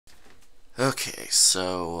Okay,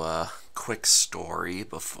 so quick story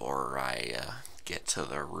before I get to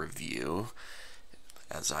the review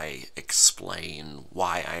as I explain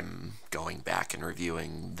why I'm going back and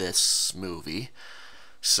reviewing this movie.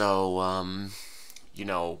 So, you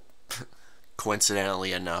know,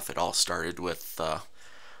 coincidentally enough, it all started with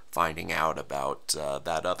finding out about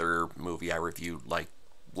that other movie I reviewed like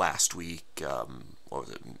last week. What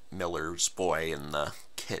was it? Miller's Boy and the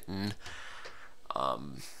Kitten.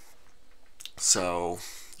 So,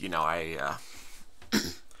 you know, I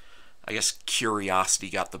guess curiosity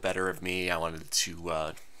got the better of me. I wanted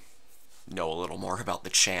to know a little more about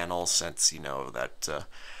the channel since, that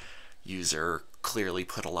user clearly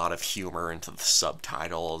put a lot of humor into the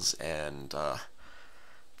subtitles, and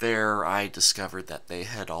there I discovered that they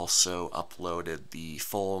had also uploaded the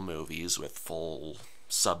full movies with full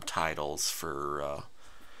subtitles for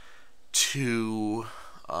two,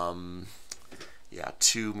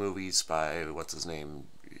 two movies by, what's his name,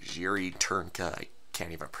 Jiří Trnka. I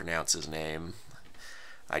can't even pronounce his name.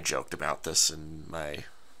 I joked about this in my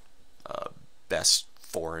best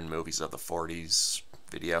foreign movies of the 40s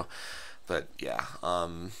video. But yeah,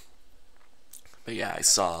 I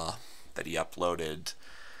saw that he uploaded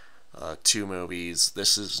two movies.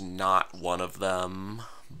 This is not one of them,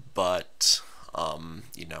 but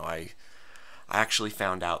I actually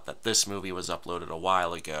found out that this movie was uploaded a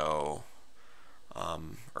while ago.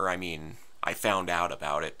 I found out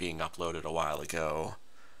about it being uploaded a while ago.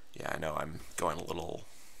 Yeah, I know I'm getting a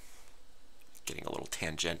little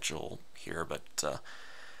tangential here, but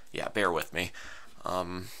yeah, bear with me.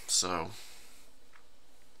 So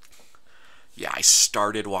yeah, I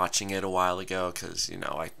started watching it a while ago because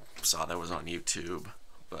I saw that it was on YouTube,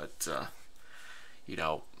 but you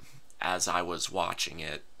know, as I was watching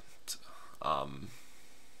it, well,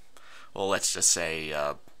 let's just say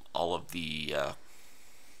all of the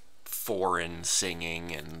foreign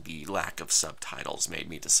singing and the lack of subtitles made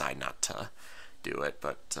me decide not to do it.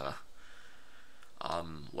 But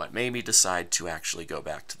what made me decide to actually go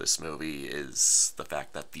back to this movie is the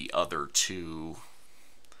fact that the other two,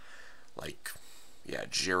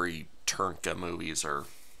 Jiří Trnka movies are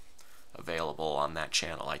available on that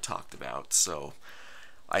channel I talked about. So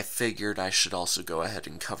I figured I should also go ahead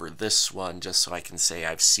and cover this one just so I can say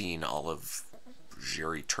I've seen all of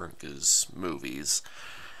Jiří Trnka's movies.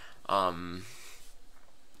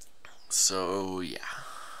 So yeah.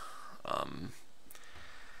 Um,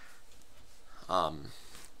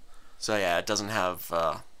 so yeah, it doesn't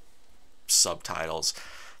have subtitles.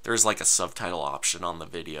 There's like a subtitle option on the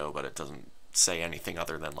video, but it doesn't say anything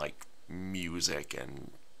other than like music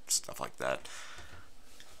and stuff like that.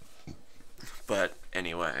 But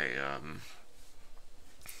anyway,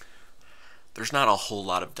 there's not a whole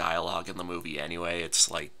lot of dialogue in the movie anyway. It's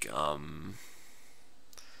like,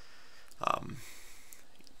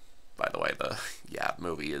 by the way, the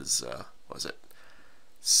movie is was it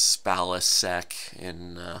Spalisek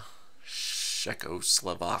in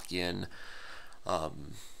Czechoslovakian,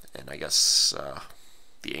 and I guess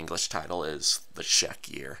the English title is The Czech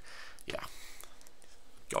Year. Yeah,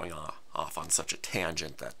 going off on such a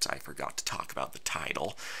tangent that I forgot to talk about the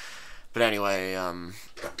title. But anyway,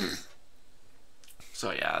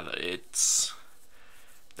 so yeah,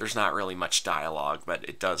 there's not really much dialogue, but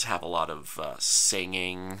it does have a lot of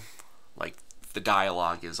singing. Like, the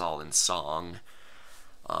dialogue is all in song.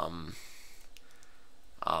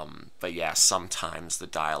 But yeah, sometimes the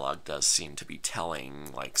dialogue does seem to be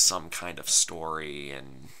telling like some kind of story,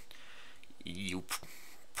 and you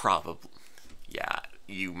probably,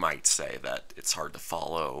 you might say that it's hard to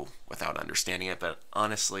follow without understanding it. But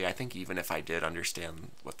honestly, I think even if I did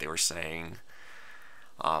understand what they were saying,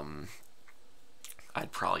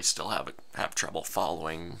 I'd probably still have trouble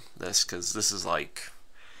following this, because this is like,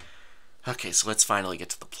 okay, so let's finally get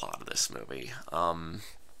to the plot of this movie.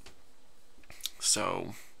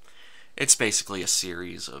 So it's basically a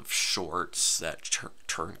series of shorts that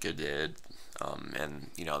Trnka did, and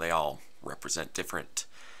they all represent different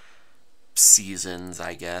seasons.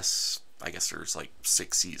 I guess there's like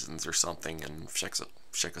 6 seasons or something in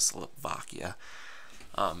Czechoslovakia.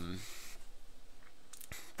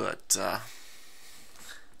 But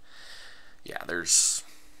yeah, there's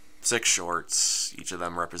 6 shorts. Each of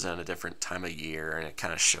them represent a different time of year, and it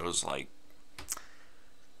kind of shows like,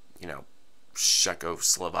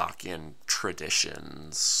 Czechoslovakian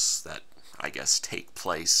traditions that I guess take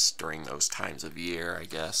place during those times of year, I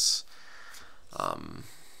guess.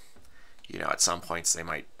 At some points they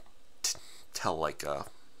might tell like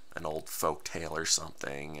an old folk tale or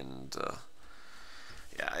something, and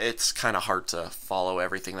yeah, it's kind of hard to follow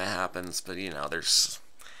everything that happens, but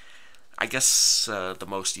I guess the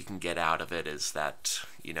most you can get out of it is that,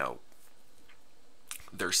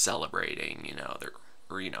 they're celebrating,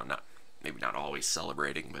 not, maybe not always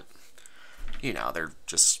celebrating, but, they're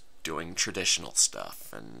just doing traditional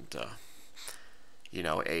stuff. And,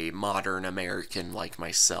 a modern American like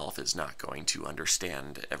myself is not going to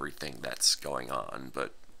understand everything that's going on.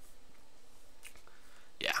 But,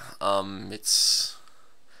 yeah,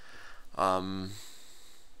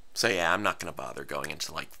 so yeah, I'm not going to bother going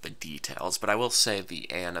into like the details, but I will say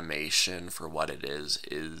the animation for what it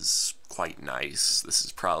is quite nice. This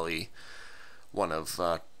is probably one of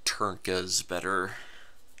Trnka's better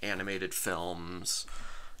animated films.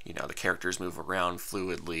 The characters move around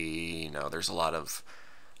fluidly. There's a lot of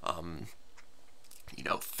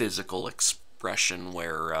physical expression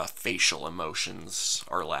where facial emotions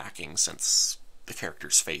are lacking since the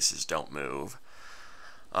characters' faces don't move.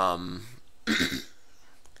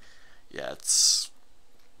 Yeah,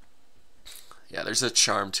 there's a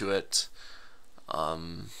charm to it. I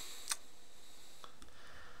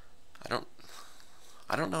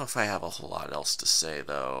don't know if I have a whole lot else to say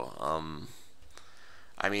though.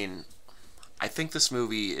 I mean, I think this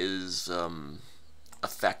movie is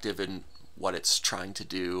effective in what it's trying to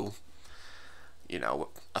do.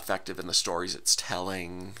 Effective in the stories it's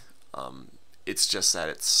telling. It's just that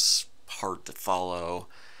it's hard to follow.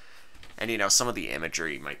 And, some of the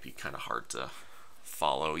imagery might be kind of hard to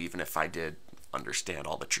follow, even if I did understand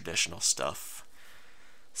all the traditional stuff.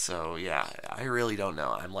 So, yeah, I really don't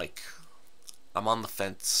know. I'm on the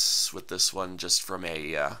fence with this one just from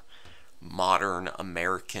a modern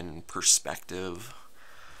American perspective.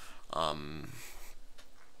 But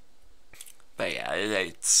yeah,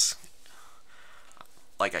 it's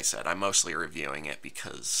like I said, I'm mostly reviewing it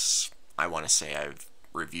because I want to say I've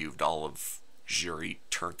reviewed all of Jiří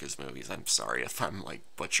Trnka's movies. I'm sorry if I'm like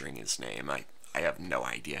butchering his name. I have no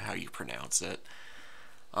idea how you pronounce it.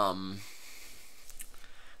 But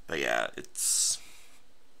yeah,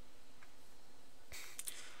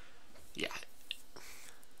 yeah.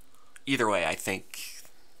 Either way, I think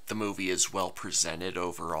the movie is well presented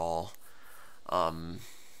overall. But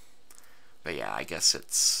yeah, I guess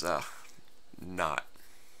it's not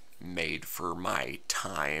made for my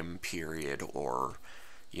time period or,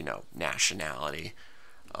 nationality.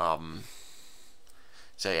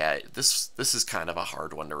 So yeah, this is kind of a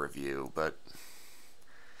hard one to review, but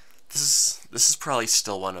this is probably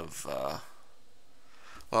still one of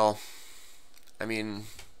well, I mean,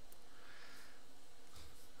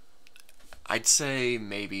 I'd say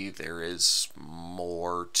maybe there is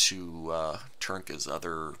more to Trnka's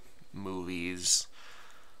other movies.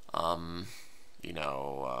 I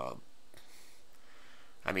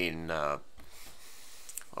mean,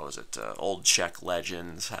 what was it? Old Czech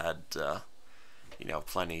Legends had,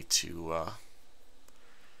 plenty to,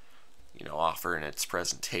 offer in its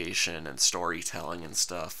presentation and storytelling and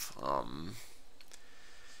stuff.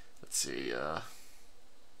 Let's see,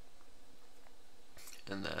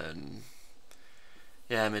 and then,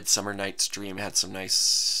 yeah, Midsummer Night's Dream had some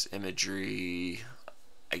nice imagery.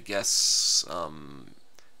 I guess,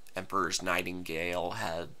 Emperor's Nightingale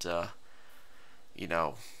had, a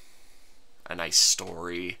nice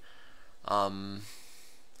story.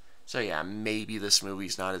 So yeah, maybe this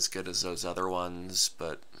movie's not as good as those other ones,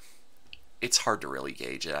 but it's hard to really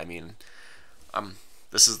gauge it. I mean,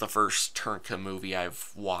 this is the first Trnka movie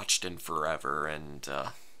I've watched in forever, and,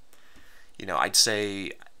 I'd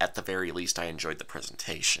say at the very least I enjoyed the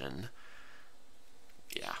presentation.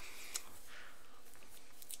 Yeah.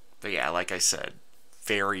 But yeah, like I said,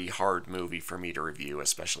 very hard movie for me to review,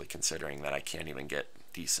 especially considering that I can't even get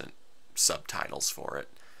decent subtitles for it.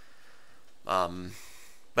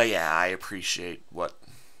 But yeah, I appreciate what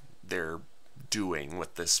they're doing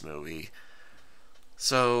with this movie.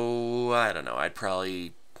 So, I don't know, I'd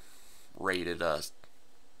probably rate it a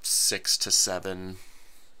 6 to 7.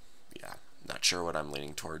 Yeah, not sure what I'm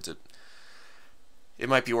leaning towards. It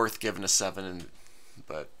might be worth giving a 7,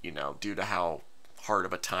 but, due to how hard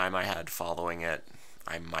of a time I had following it,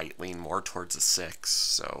 I might lean more towards a 6.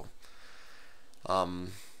 So,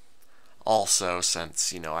 also,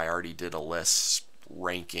 since, I already did a list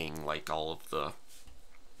ranking, like, all of the,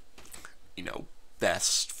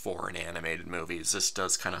 best foreign animated movies, this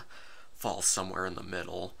does kind of fall somewhere in the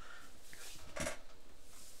middle.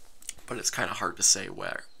 But it's kind of hard to say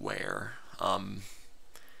where. I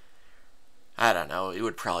don't know, it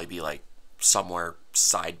would probably be, like, somewhere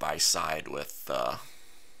side by side with,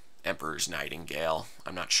 Emperor's Nightingale.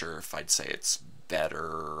 I'm not sure if I'd say it's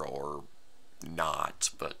better or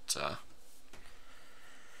not, but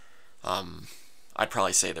I'd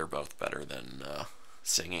probably say they're both better than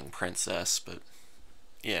Singing Princess, but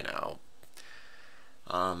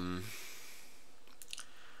Um,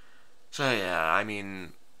 so yeah, I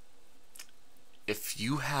mean, if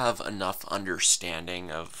you have enough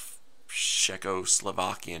understanding of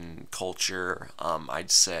Czechoslovakian culture,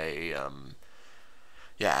 I'd say,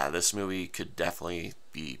 yeah, this movie could definitely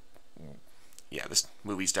be, yeah, this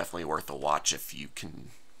movie's definitely worth a watch if you can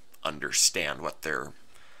understand what they're,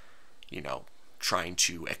 you know, trying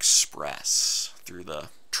to express through the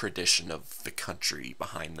tradition of the country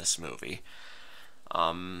behind this movie.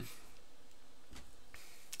 Um,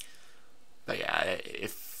 but yeah,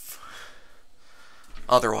 if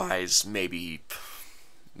otherwise, maybe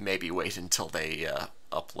wait until they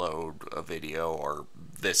upload a video, or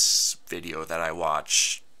this video that I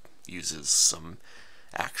watch uses some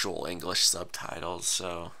actual English subtitles.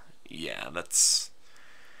 So yeah,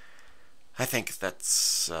 I think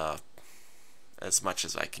that's as much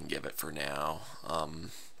as I can give it for now.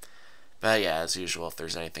 But yeah, as usual, if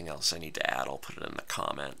there's anything else I need to add, I'll put it in the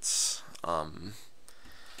comments. And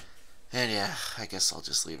yeah, I guess I'll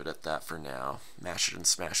just leave it at that for now. Mash it and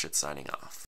smash it, signing off.